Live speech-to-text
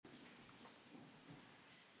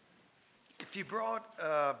If you brought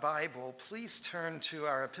a Bible, please turn to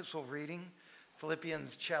our epistle reading,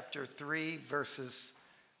 Philippians chapter 3, verses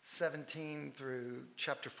 17 through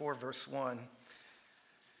chapter 4, verse 1.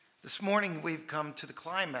 This morning we've come to the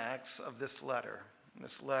climax of this letter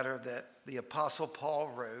that the Apostle Paul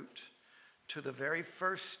wrote to the very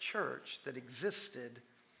first church that existed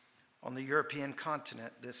on the European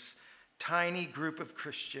continent, this tiny group of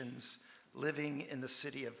Christians living in the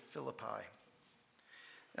city of Philippi.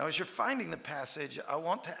 Now, as you're finding the passage, I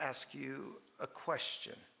want to ask you a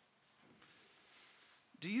question.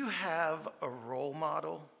 Do you have a role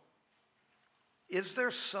model? Is there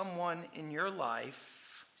someone in your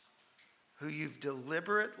life who you've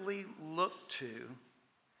deliberately looked to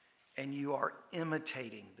and you are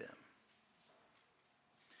imitating them?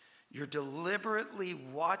 You're deliberately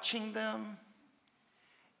watching them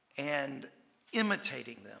and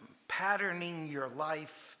imitating them, patterning your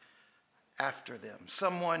life after them.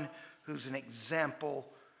 Someone who's an example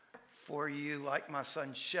for you, like my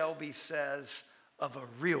son Shelby says, of a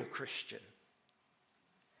real Christian.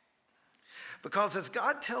 Because as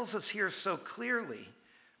God tells us here so clearly,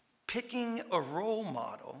 picking a role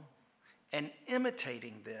model and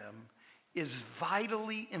imitating them is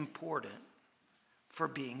vitally important for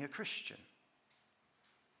being a Christian.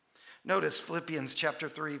 Notice Philippians chapter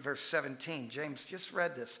 3, verse 17. James just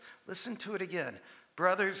read this. Listen to it again.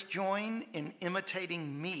 Brothers, join in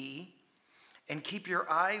imitating me and keep your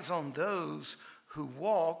eyes on those who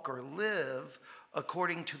walk or live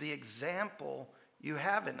according to the example you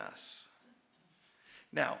have in us.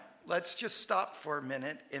 Now, let's just stop for a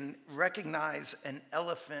minute and recognize an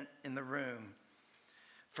elephant in the room.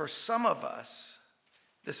 For some of us,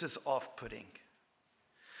 this is off-putting.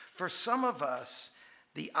 For some of us,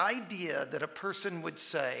 the idea that a person would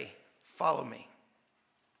say, "Follow me.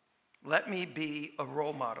 Let me be a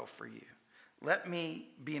role model for you. Let me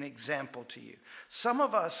be an example to you." Some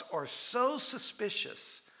of us are so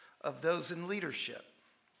suspicious of those in leadership,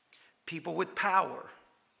 people with power,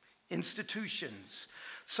 institutions.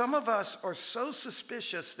 Some of us are so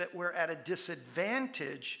suspicious that we're at a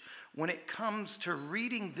disadvantage when it comes to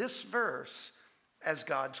reading this verse as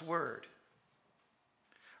God's word.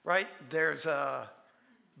 Right? There's a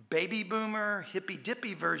baby boomer,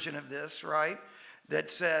 hippy-dippy version of this, right? That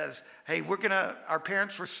says, hey, our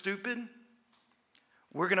parents were stupid.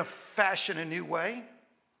 We're going to fashion a new way.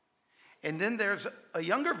 And then there's a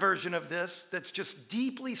younger version of this that's just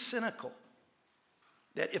deeply cynical.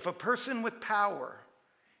 That if a person with power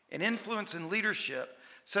and influence and leadership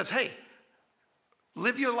says, hey,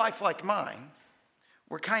 live your life like mine,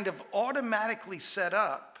 we're kind of automatically set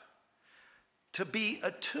up to be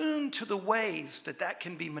attuned to the ways that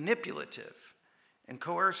can be manipulative and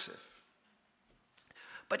coercive.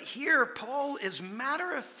 But here, Paul is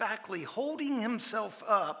matter-of-factly holding himself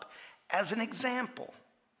up as an example.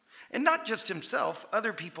 And not just himself,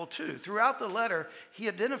 other people too. Throughout the letter, he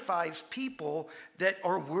identifies people that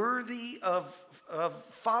are worthy of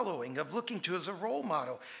following, of looking to as a role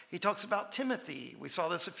model. He talks about Timothy. We saw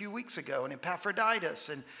this a few weeks ago, and Epaphroditus,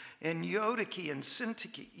 and Euodia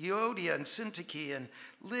and Syntyche, and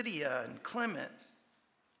Lydia, and Clement.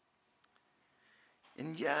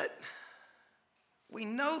 And yet, we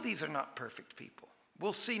know these are not perfect people.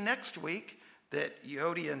 We'll see next week that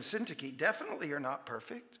Euodia and Syntyche definitely are not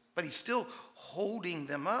perfect, but he's still holding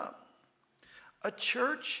them up. A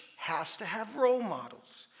church has to have role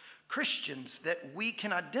models, Christians that we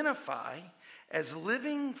can identify as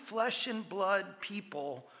living flesh and blood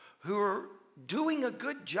people who are doing a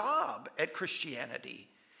good job at Christianity,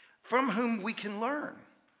 from whom we can learn.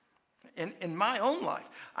 In my own life,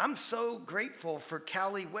 I'm so grateful for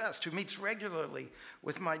Callie West, who meets regularly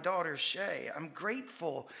with my daughter Shay. I'm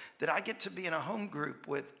grateful that I get to be in a home group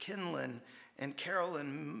with Kinlan and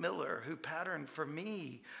Carolyn Miller, who patterned for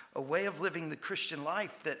me a way of living the Christian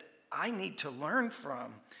life that I need to learn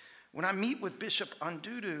from. When I meet with Bishop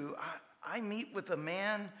Andudu, I meet with a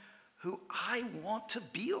man who I want to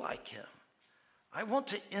be like him. I want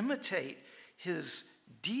to imitate his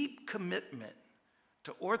deep commitment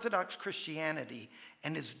to Orthodox Christianity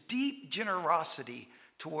and his deep generosity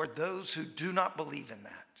toward those who do not believe in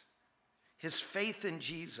that. His faith in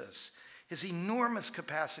Jesus, his enormous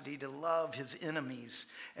capacity to love his enemies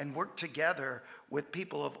and work together with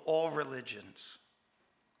people of all religions.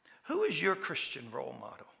 Who is your Christian role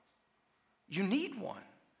model? You need one.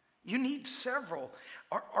 You need several.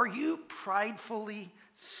 Are you pridefully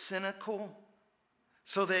cynical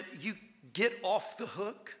so that you get off the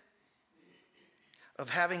hook of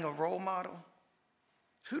having a role model?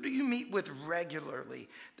 Who do you meet with regularly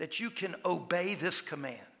that you can obey this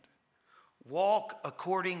command? Walk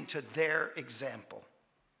according to their example.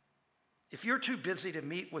 If you're too busy to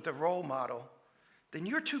meet with a role model, then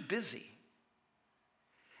you're too busy.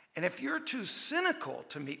 And if you're too cynical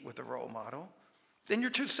to meet with a role model, then you're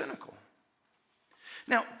too cynical.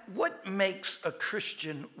 Now, what makes a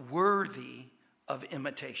Christian worthy of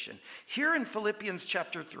imitation? Here in Philippians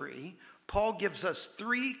chapter 3, Paul gives us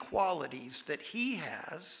 3 qualities that he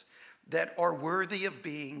has that are worthy of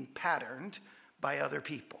being patterned by other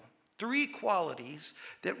people. 3 qualities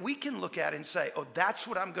that we can look at and say, oh, that's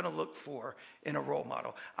what I'm going to look for in a role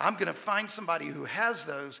model. I'm going to find somebody who has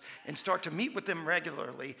those and start to meet with them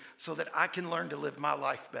regularly so that I can learn to live my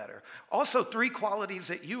life better. Also, 3 qualities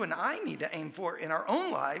that you and I need to aim for in our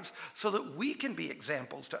own lives so that we can be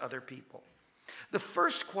examples to other people. The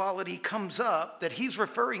first quality comes up that he's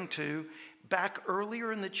referring to back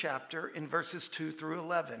earlier in the chapter in verses 2 through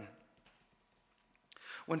 11.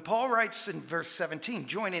 When Paul writes in verse 17,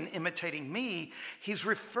 join in imitating me, he's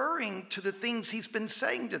referring to the things he's been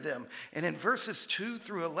saying to them. And in verses 2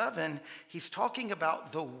 through 11, he's talking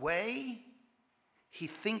about the way he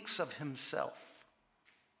thinks of himself,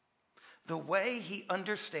 the way he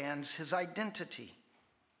understands his identity.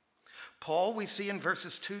 Paul, we see in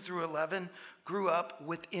verses 2 through 11, grew up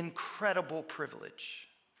with incredible privilege.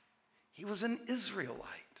 He was an Israelite,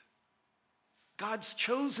 God's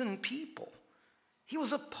chosen people. He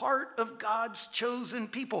was a part of God's chosen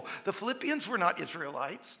people. The Philippians were not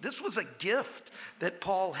Israelites. This was a gift that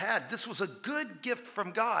Paul had. This was a good gift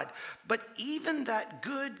from God. But even that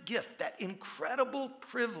good gift, that incredible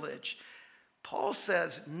privilege, Paul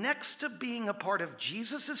says, next to being a part of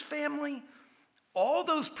Jesus' family, all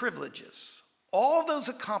those privileges, all those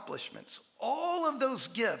accomplishments, all of those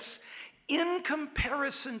gifts, in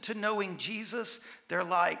comparison to knowing Jesus, they're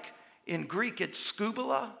like, in Greek it's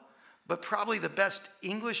skubala, but probably the best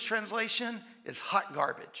English translation is hot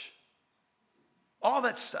garbage. All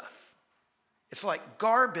that stuff. It's like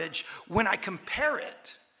garbage when I compare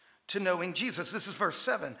it to knowing Jesus. This is verse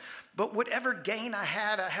 7. But whatever gain I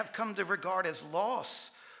had, I have come to regard as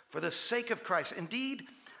loss for the sake of Christ. Indeed,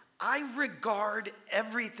 I regard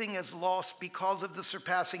everything as loss because of the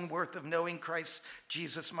surpassing worth of knowing Christ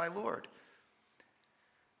Jesus my Lord.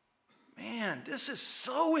 Man, this is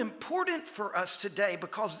so important for us today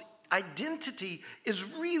because identity is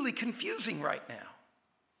really confusing right now.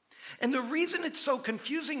 And the reason it's so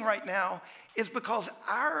confusing right now is because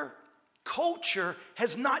our culture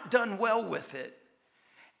has not done well with it.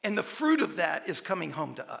 And the fruit of that is coming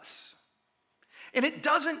home to us. And it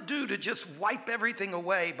doesn't do to just wipe everything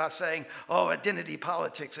away by saying, oh, identity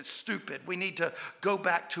politics, it's stupid. We need to go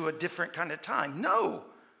back to a different kind of time. No.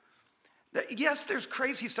 Yes, there's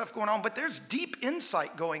crazy stuff going on, but there's deep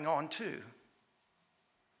insight going on too.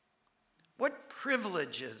 What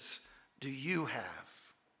privileges do you have?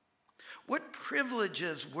 What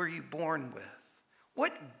privileges were you born with?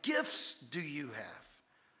 What gifts do you have?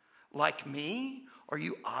 Like me, are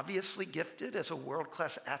you obviously gifted as a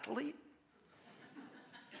world-class athlete?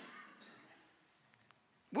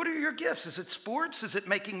 What are your gifts? Is it sports? Is it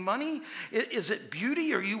making money? Is it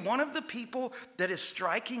beauty? Are you one of the people that is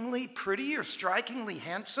strikingly pretty or strikingly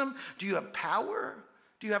handsome? Do you have power?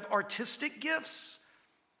 Do you have artistic gifts?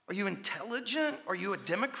 Are you intelligent? Are you a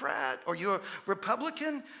Democrat? Are you a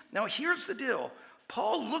Republican? Now, here's the deal.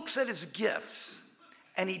 Paul looks at his gifts,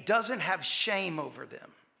 and he doesn't have shame over them.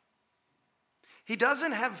 He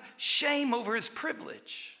doesn't have shame over his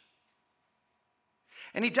privilege.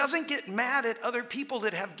 And he doesn't get mad at other people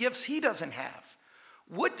that have gifts he doesn't have.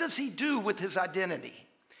 What does he do with his identity?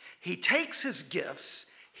 He takes his gifts,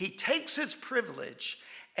 he takes his privilege,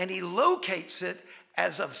 and he locates it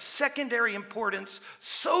as of secondary importance,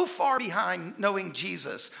 so far behind knowing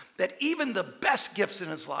Jesus that even the best gifts in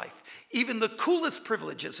his life, even the coolest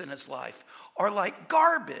privileges in his life, are like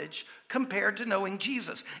garbage compared to knowing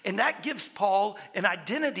Jesus. And that gives Paul an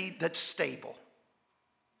identity that's stable.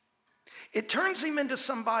 It turns him into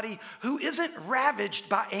somebody who isn't ravaged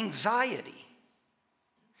by anxiety.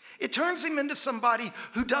 It turns him into somebody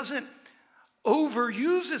who doesn't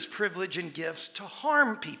overuse his privilege and gifts to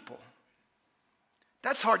harm people.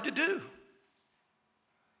 That's hard to do.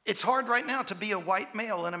 It's hard right now to be a white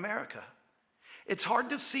male in America. It's hard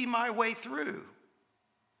to see my way through.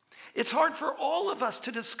 It's hard for all of us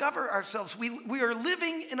to discover ourselves. We are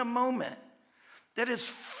living in a moment that is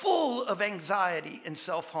full of anxiety and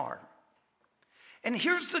self-harm. And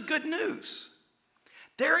here's the good news.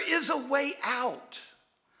 There is a way out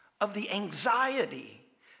of the anxiety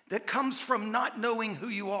that comes from not knowing who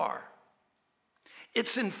you are.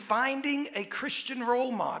 It's in finding a Christian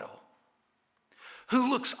role model who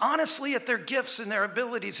looks honestly at their gifts and their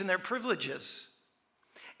abilities and their privileges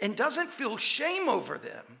and doesn't feel shame over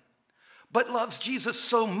them, but loves Jesus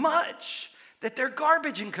so much that they're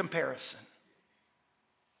garbage in comparison.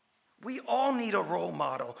 We all need a role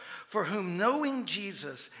model for whom knowing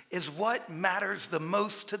Jesus is what matters the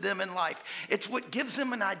most to them in life. It's what gives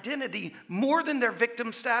them an identity more than their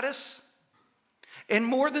victim status and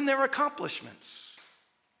more than their accomplishments.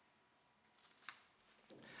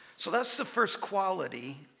 So that's the first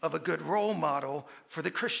quality of a good role model for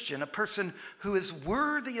the Christian, a person who is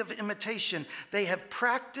worthy of imitation. They have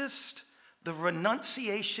practiced the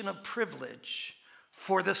renunciation of privilege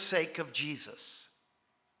for the sake of Jesus.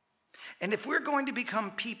 And if we're going to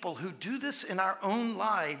become people who do this in our own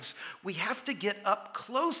lives, we have to get up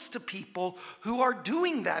close to people who are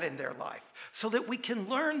doing that in their life so that we can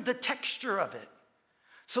learn the texture of it,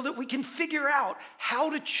 so that we can figure out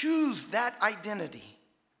how to choose that identity.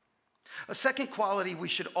 A second quality we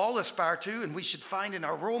should all aspire to and we should find in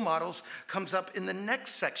our role models comes up in the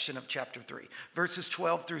next section of chapter 3, verses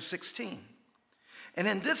 12 through 16. And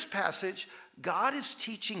in this passage, God is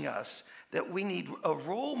teaching us that we need a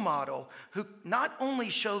role model who not only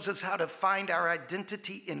shows us how to find our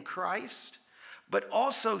identity in Christ, but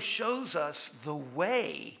also shows us the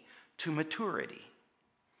way to maturity.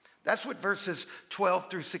 That's what verses 12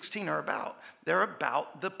 through 16 are about. They're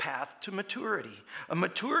about the path to maturity. A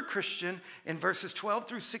mature Christian in verses 12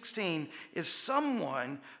 through 16 is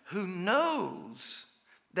someone who knows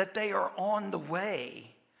that they are on the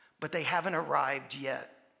way, but they haven't arrived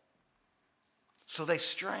yet. So they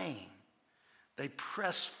strain. They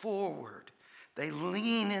press forward. They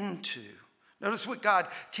lean into. Notice what God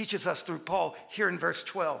teaches us through Paul here in verse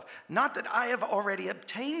 12. Not that I have already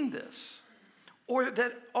obtained this or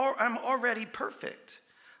that I'm already perfect,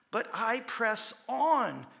 but I press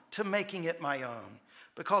on to making it my own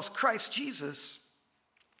because Christ Jesus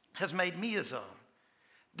has made me his own.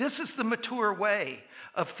 This is the mature way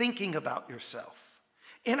of thinking about yourself.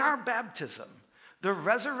 In our baptism, the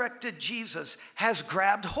resurrected Jesus has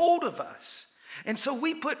grabbed hold of us. And so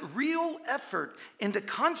we put real effort into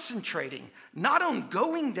concentrating not on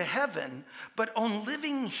going to heaven, but on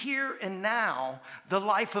living here and now the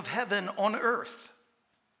life of heaven on earth.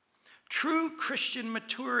 True Christian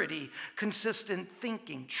maturity consists in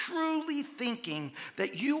thinking, truly thinking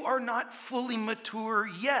that you are not fully mature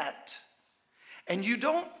yet. And you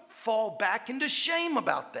don't fall back into shame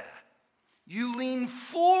about that. You lean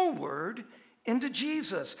forward into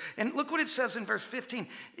Jesus. And look what it says in verse 15.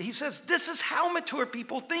 He says, this is how mature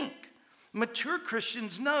people think. Mature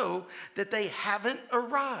Christians know that they haven't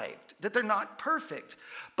arrived, that they're not perfect.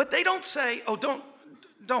 But they don't say, oh,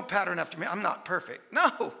 don't pattern after me. I'm not perfect.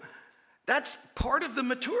 No, that's part of the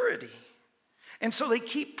maturity. And so they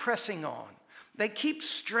keep pressing on. They keep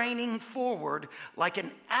straining forward like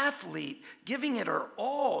an athlete, giving it her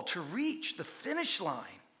all to reach the finish line,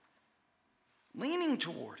 leaning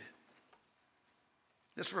toward it.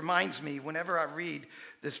 This reminds me, whenever I read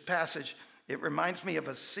this passage, it reminds me of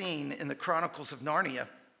a scene in the Chronicles of Narnia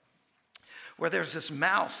where there's this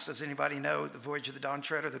mouse. Does anybody know The Voyage of the Dawn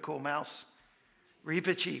Treader, the cool mouse?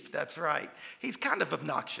 Reepicheep, that's right. He's kind of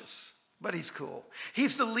obnoxious, but he's cool.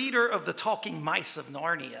 He's the leader of the talking mice of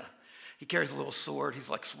Narnia. He carries a little sword. He's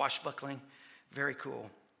like swashbuckling. Very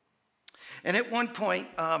cool. And at one point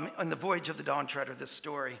in The Voyage of the Dawn Treader, this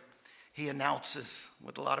story, he announces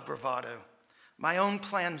with a lot of bravado, my own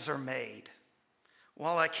plans are made.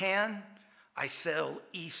 While I can, I sail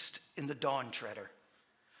east in the Dawn Treader.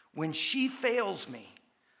 When she fails me,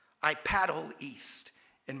 I paddle east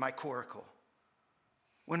in my coracle.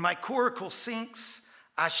 When my coracle sinks,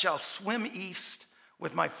 I shall swim east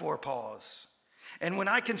with my forepaws. And when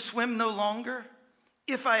I can swim no longer,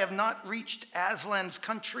 if I have not reached Aslan's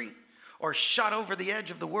country or shot over the edge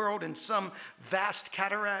of the world in some vast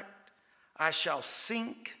cataract, I shall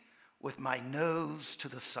sink with my nose to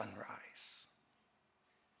the sunrise.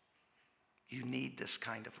 You need this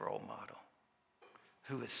kind of role model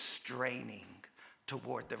who is straining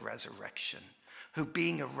toward the resurrection, who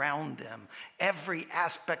being around them, every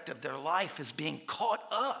aspect of their life is being caught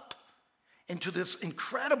up into this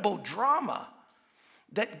incredible drama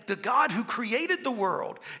that the God who created the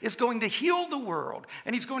world is going to heal the world,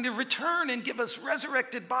 and he's going to return and give us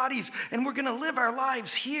resurrected bodies, and we're going to live our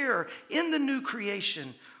lives here in the new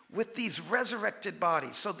creation with these resurrected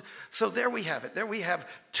bodies. So there we have it. There we have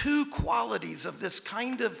two qualities of this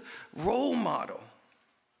kind of role model.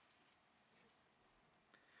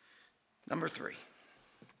 Number 3.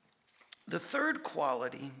 The third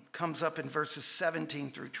quality comes up in verses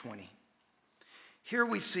 17 through 20. Here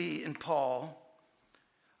we see in Paul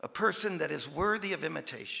a person that is worthy of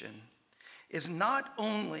imitation is not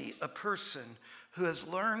only a person who has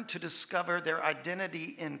learned to discover their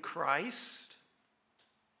identity in Christ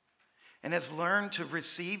and has learned to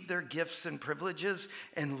receive their gifts and privileges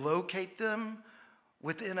and locate them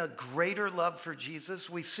within a greater love for Jesus.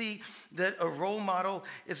 We see that a role model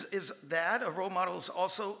is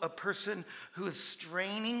also a person who is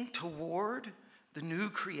straining toward the new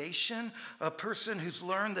creation, a person who's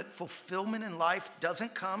learned that fulfillment in life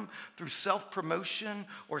doesn't come through self-promotion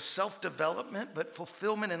or self-development, but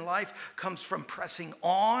fulfillment in life comes from pressing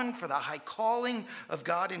on for the high calling of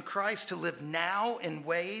God in Christ to live now in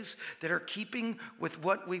ways that are keeping with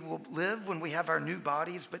what we will live when we have our new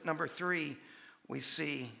bodies. But number 3, we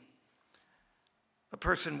see a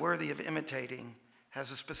person worthy of imitating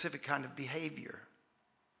has a specific kind of behavior.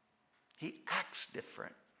 He acts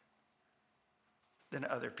different than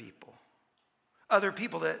other people. Other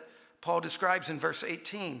people that Paul describes in verse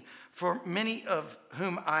 18, for many of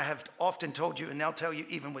whom I have often told you, and now tell you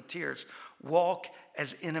even with tears, walk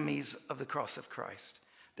as enemies of the cross of Christ.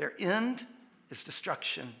 Their end is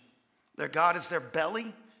destruction. Their God is their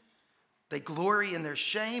belly. They glory in their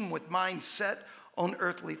shame with minds set on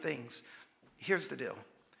earthly things. Here's the deal.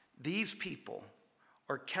 These people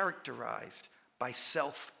are characterized by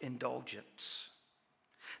self-indulgence.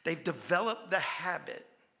 They've developed the habit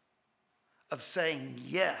of saying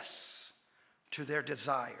yes to their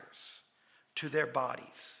desires, to their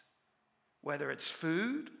bodies, whether it's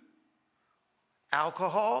food,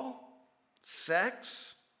 alcohol,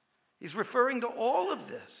 sex. He's referring to all of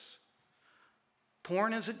this.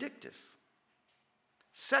 Porn is addictive.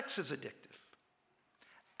 Sex is addictive.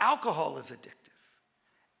 Alcohol is addictive.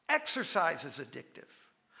 Exercise is addictive.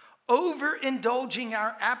 Overindulging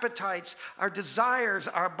our appetites, our desires,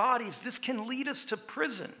 our bodies, this can lead us to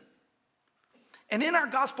prison. And in our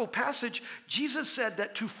gospel passage, Jesus said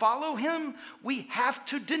that to follow him, we have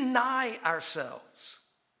to deny ourselves.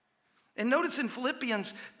 And notice in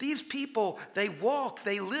Philippians, these people, they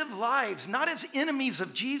live lives not as enemies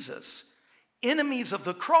of Jesus, enemies of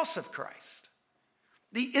the cross of Christ,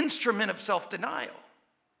 the instrument of self-denial.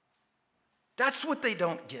 That's what they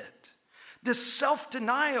don't get. This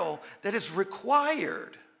self-denial that is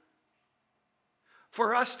required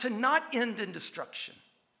for us to not end in destruction.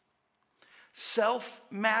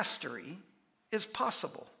 Self-mastery is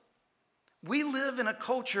possible. We live in a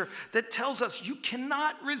culture that tells us you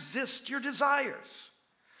cannot resist your desires.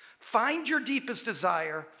 Find your deepest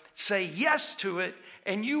desire, say yes to it,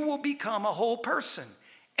 and you will become a whole person.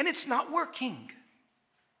 And it's not working.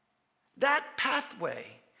 That pathway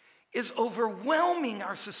is overwhelming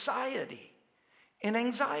our society in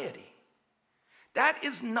anxiety. That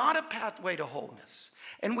is not a pathway to wholeness.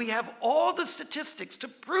 And we have all the statistics to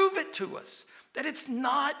prove it to us that it's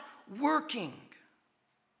not working.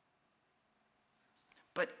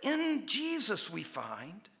 But in Jesus we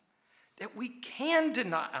find that we can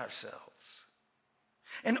deny ourselves.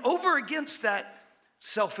 And over against that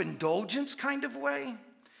self-indulgence kind of way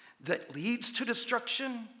that leads to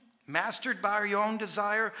destruction, mastered by your own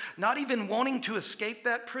desire, not even wanting to escape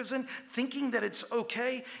that prison, thinking that it's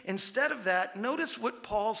okay. Instead of that, notice what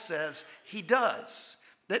Paul says he does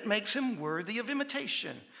that makes him worthy of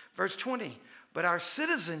imitation. Verse 20, but our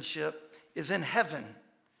citizenship is in heaven,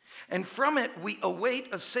 and from it we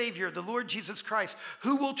await a Savior, the Lord Jesus Christ,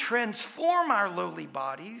 who will transform our lowly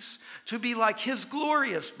bodies to be like his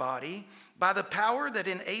glorious body by the power that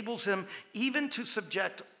enables him even to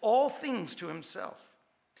subject all things to himself.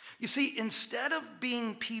 You see, instead of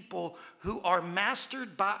being people who are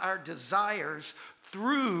mastered by our desires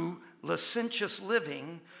through licentious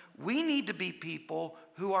living, we need to be people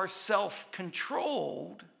who are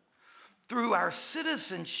self-controlled through our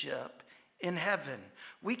citizenship in heaven.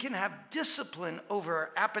 We can have discipline over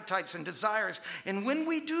our appetites and desires. And when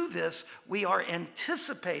we do this, we are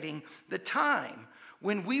anticipating the time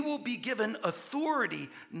when we will be given authority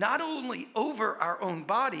not only over our own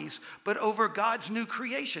bodies, but over God's new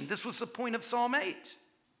creation. This was the point of Psalm 8.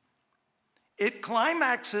 It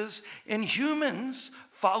climaxes in humans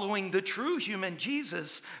following the true human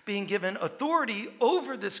Jesus being given authority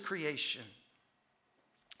over this creation.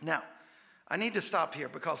 Now, I need to stop here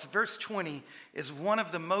because verse 20 is one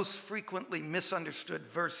of the most frequently misunderstood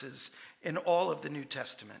verses in all of the New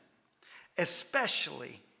Testament,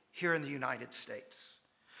 especially here in the United States.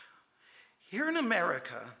 Here in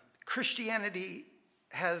America, Christianity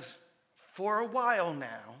has, for a while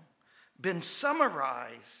now, been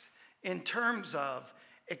summarized in terms of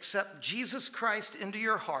accept Jesus Christ into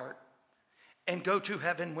your heart and go to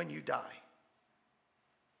heaven when you die.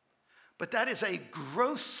 But that is a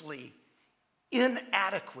grossly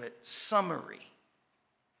inadequate summary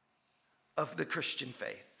of the Christian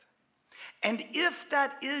faith. And if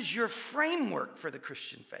that is your framework for the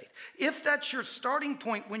Christian faith, if that's your starting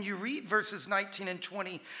point when you read verses 19 and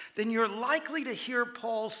 20, then you're likely to hear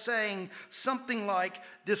Paul saying something like,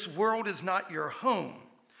 this world is not your home.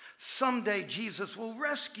 Someday Jesus will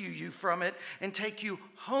rescue you from it and take you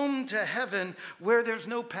home to heaven where there's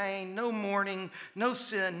no pain, no mourning, no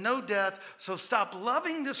sin, no death. So stop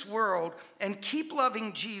loving this world and keep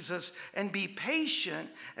loving Jesus and be patient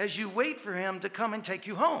as you wait for him to come and take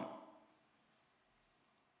you home.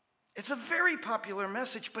 It's a very popular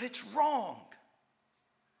message, but it's wrong.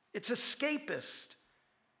 It's escapist.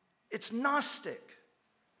 It's Gnostic.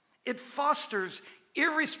 It fosters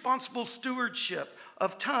irresponsible stewardship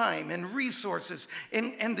of time and resources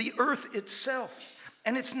and the earth itself.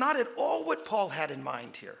 And it's not at all what Paul had in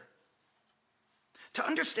mind here. To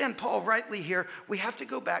understand Paul rightly here, we have to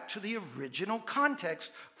go back to the original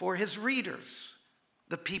context for his readers,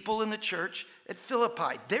 the people in the church at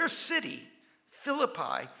Philippi. Their city,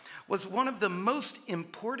 Philippi, was one of the most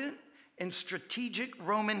important and strategic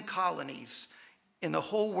Roman colonies in the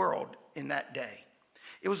whole world in that day.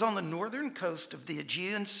 It was on the northern coast of the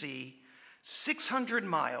Aegean Sea, 600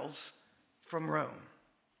 miles from Rome.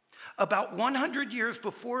 About 100 years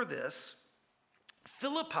before this,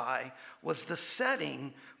 Philippi was the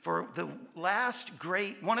setting for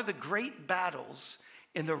one of the great battles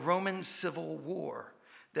in the Roman Civil War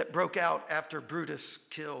that broke out after Brutus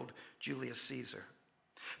killed Julius Caesar.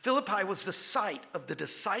 Philippi was the site of the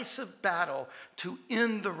decisive battle to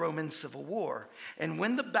end the Roman Civil War. And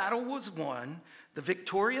when the battle was won, the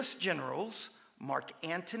victorious generals, Mark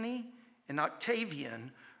Antony and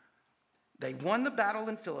Octavian, they won the battle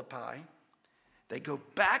in Philippi. They go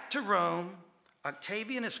back to Rome.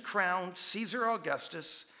 Octavian is crowned Caesar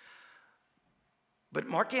Augustus. But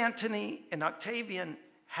Mark Antony and Octavian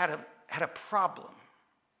had a problem.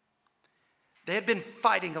 They had been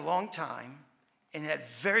fighting a long time and had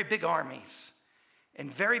very big armies.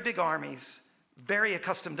 And very big armies, very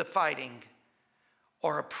accustomed to fighting,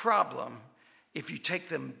 are a problem if you take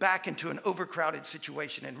them back into an overcrowded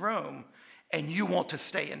situation in Rome and you want to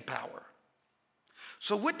stay in power.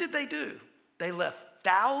 So what did they do? They left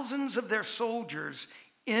thousands of their soldiers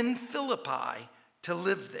in Philippi to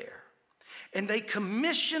live there. And they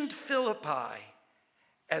commissioned Philippi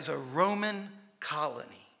as a Roman colony.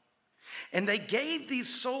 And they gave these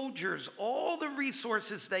soldiers all the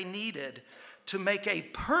resources they needed to make a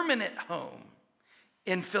permanent home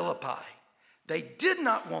in Philippi. They did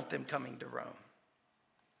not want them coming to Rome.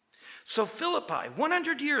 So Philippi,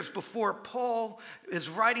 100 years before Paul is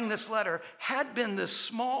writing this letter, had been this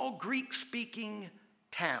small Greek-speaking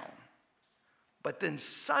town. But then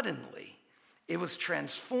suddenly it was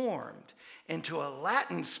transformed into a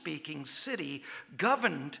Latin-speaking city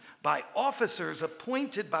governed by officers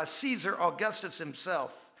appointed by Caesar Augustus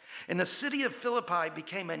himself. And the city of Philippi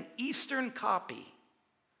became an eastern copy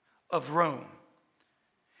of Rome.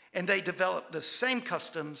 And they developed the same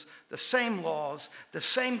customs, the same laws, the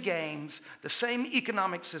same games, the same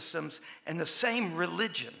economic systems, and the same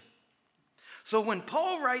religion. So when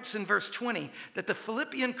Paul writes in verse 20 that the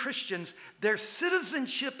Philippian Christians, their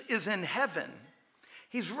citizenship is in heaven,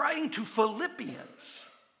 he's writing to Philippians.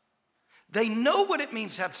 They know what it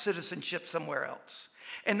means to have citizenship somewhere else.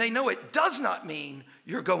 And they know it does not mean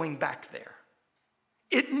you're going back there.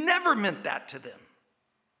 It never meant that to them.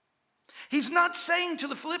 He's not saying to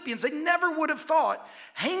the Philippians, they never would have thought,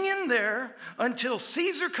 hang in there until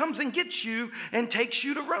Caesar comes and gets you and takes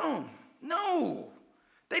you to Rome. No.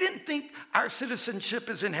 They didn't think our citizenship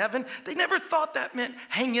is in heaven. They never thought that meant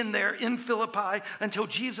hang in there in Philippi until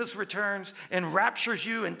Jesus returns and raptures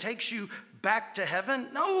you and takes you back to heaven.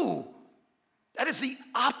 No, that is the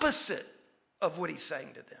opposite of what he's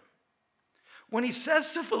saying to them. When he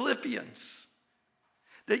says to Philippians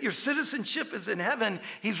that your citizenship is in heaven,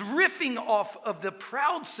 he's riffing off of the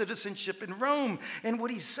proud citizenship in Rome. And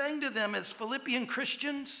what he's saying to them is, Philippian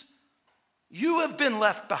Christians, you have been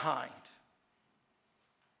left behind.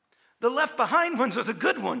 The left behind ones are the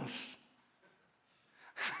good ones.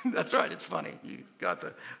 That's right, it's funny. You got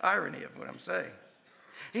the irony of what I'm saying.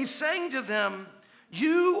 He's saying to them,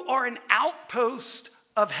 you are an outpost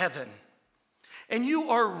of heaven. And you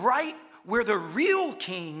are right where the real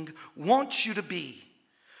king wants you to be.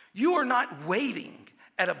 You are not waiting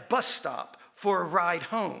at a bus stop for a ride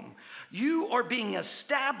home. You are being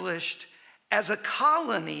established as a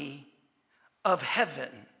colony of heaven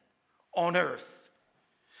on earth.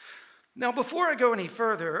 Now, before I go any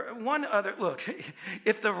further, look,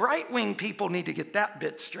 if the right-wing people need to get that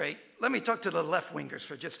bit straight, let me talk to the left-wingers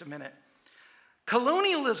for just a minute.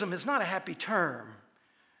 Colonialism is not a happy term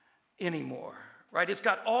anymore, right? It's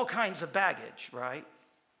got all kinds of baggage, right?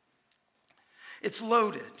 It's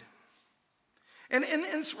loaded. And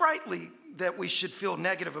it's rightly that we should feel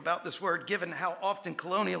negative about this word, given how often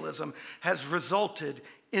colonialism has resulted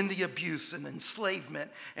in the abuse and enslavement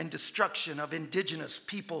and destruction of indigenous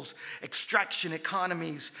peoples, extraction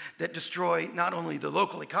economies that destroy not only the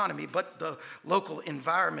local economy, but the local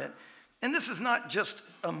environment. And this is not just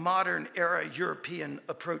a modern era European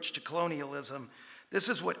approach to colonialism. This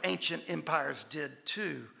is what ancient empires did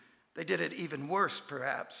too. They did it even worse,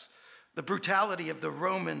 perhaps. The brutality of the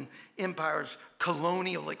Roman Empire's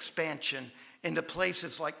colonial expansion into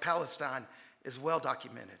places like Palestine is well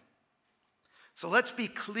documented. So let's be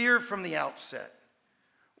clear from the outset.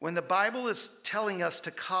 When the Bible is telling us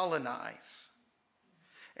to colonize,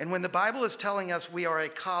 and when the Bible is telling us we are a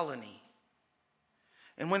colony,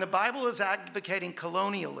 and when the Bible is advocating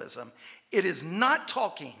colonialism, it is not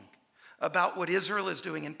talking about what Israel is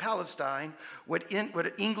doing in Palestine, what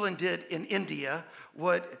England did in India,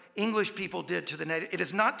 what English people did to the native. It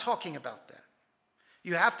is not talking about that.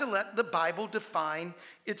 You have to let the Bible define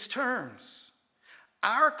its terms.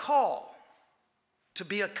 Our call to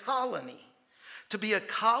be a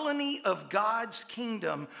colony of God's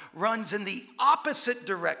kingdom, runs in the opposite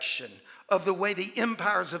direction of the way the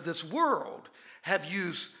empires of this world have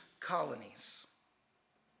used colonies.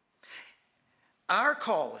 Our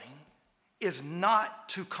calling is not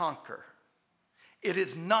to conquer. It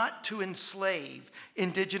is not to enslave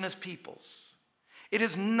indigenous peoples. It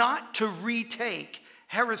is not to retake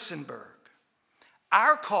Harrisonburg.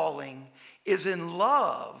 Our calling is in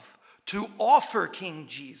love to offer King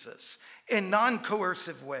Jesus in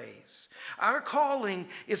non-coercive ways. Our calling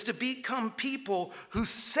is to become people who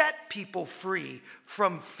set people free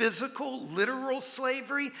from physical, literal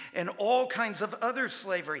slavery and all kinds of other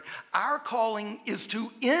slavery. Our calling is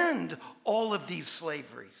to end all of these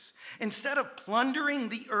slaveries. Instead of plundering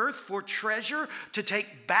the earth for treasure to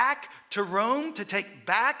take back to Rome, to take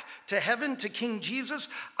back to heaven, to King Jesus,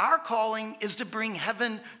 our calling is to bring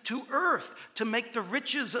heaven to earth, to make the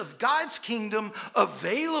riches of God's kingdom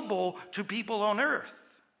available to people on earth.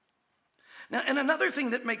 Now, and another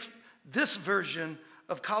thing that makes this version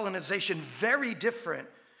of colonization very different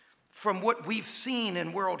from what we've seen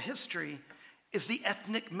in world history is the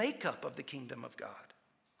ethnic makeup of the kingdom of God.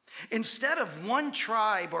 Instead of one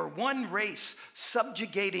tribe or one race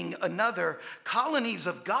subjugating another, colonies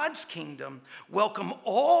of God's kingdom welcome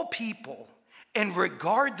all people and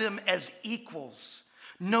regard them as equals.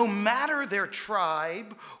 No matter their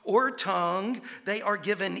tribe or tongue, they are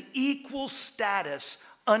given equal status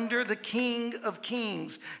under the King of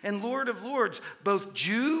Kings and Lord of Lords, both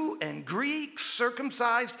Jew and Greek,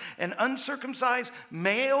 circumcised and uncircumcised,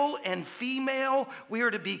 male and female. We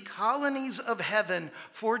are to be colonies of heaven,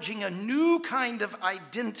 forging a new kind of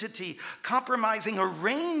identity, compromising a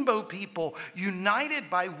rainbow people,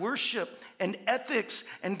 united by worship and ethics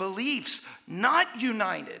and beliefs, not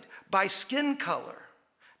united by skin color,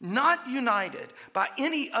 not united by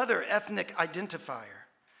any other ethnic identifier.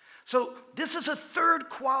 So this is a third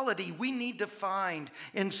quality we need to find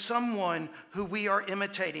in someone who we are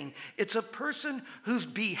imitating. It's a person who's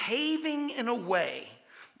behaving in a way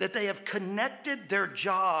that they have connected their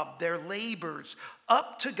job, their labors,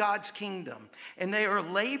 up to God's kingdom. And they are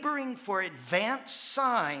laboring for advanced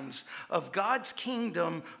signs of God's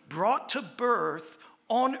kingdom brought to birth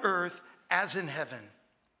on earth as in heaven.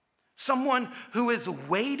 Someone who is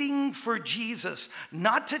waiting for Jesus,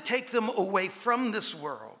 not to take them away from this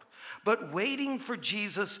world, but waiting for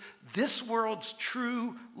Jesus, this world's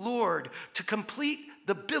true Lord, to complete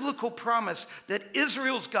the biblical promise that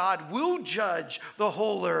Israel's God will judge the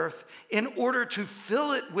whole earth in order to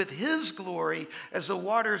fill it with his glory as the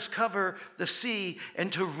waters cover the sea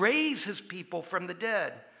and to raise his people from the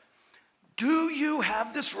dead. Do you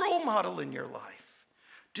have this role model in your life?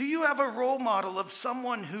 Do you have a role model of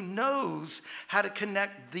someone who knows how to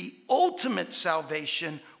connect the ultimate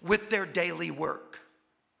salvation with their daily work?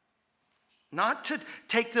 Not to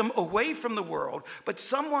take them away from the world, but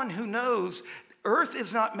someone who knows earth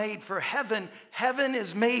is not made for heaven, heaven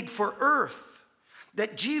is made for earth.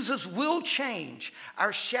 That Jesus will change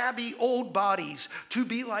our shabby old bodies to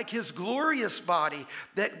be like his glorious body,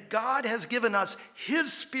 that God has given us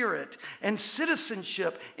his spirit and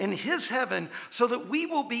citizenship in his heaven so that we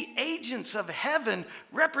will be agents of heaven,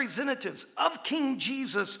 representatives of King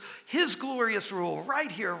Jesus, his glorious rule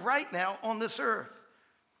right here, right now on this earth.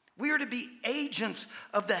 We are to be agents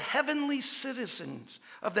of the heavenly citizens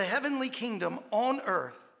of the heavenly kingdom on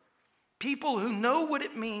earth. People who know what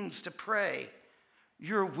it means to pray,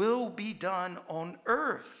 your will be done on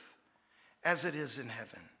earth as it is in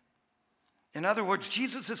heaven. In other words,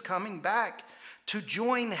 Jesus is coming back to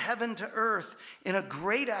join heaven to earth in a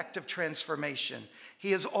great act of transformation.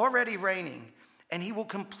 He is already reigning, and he will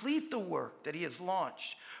complete the work that he has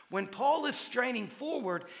launched. When Paul is straining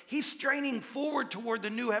forward, he's straining forward toward the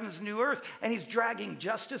new heavens, new earth, and he's dragging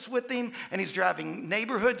justice with him, and he's driving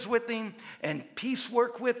neighborhoods with him, and peace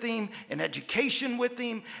work with him, and education with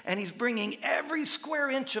him, and he's bringing every square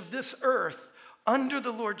inch of this earth under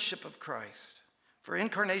the lordship of Christ for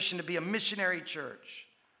Incarnation to be a missionary church.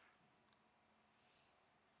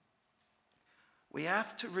 We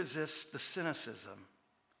have to resist the cynicism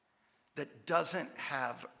that doesn't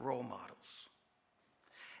have role models.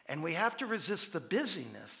 And we have to resist the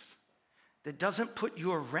busyness that doesn't put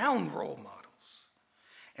you around role models.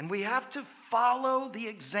 And we have to follow the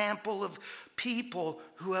example of people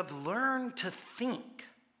who have learned to think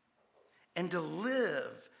and to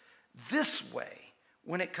live this way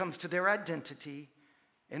when it comes to their identity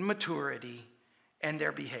and maturity and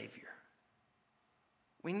their behavior.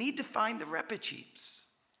 We need to find the Repicheeps.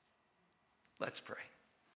 Let's pray.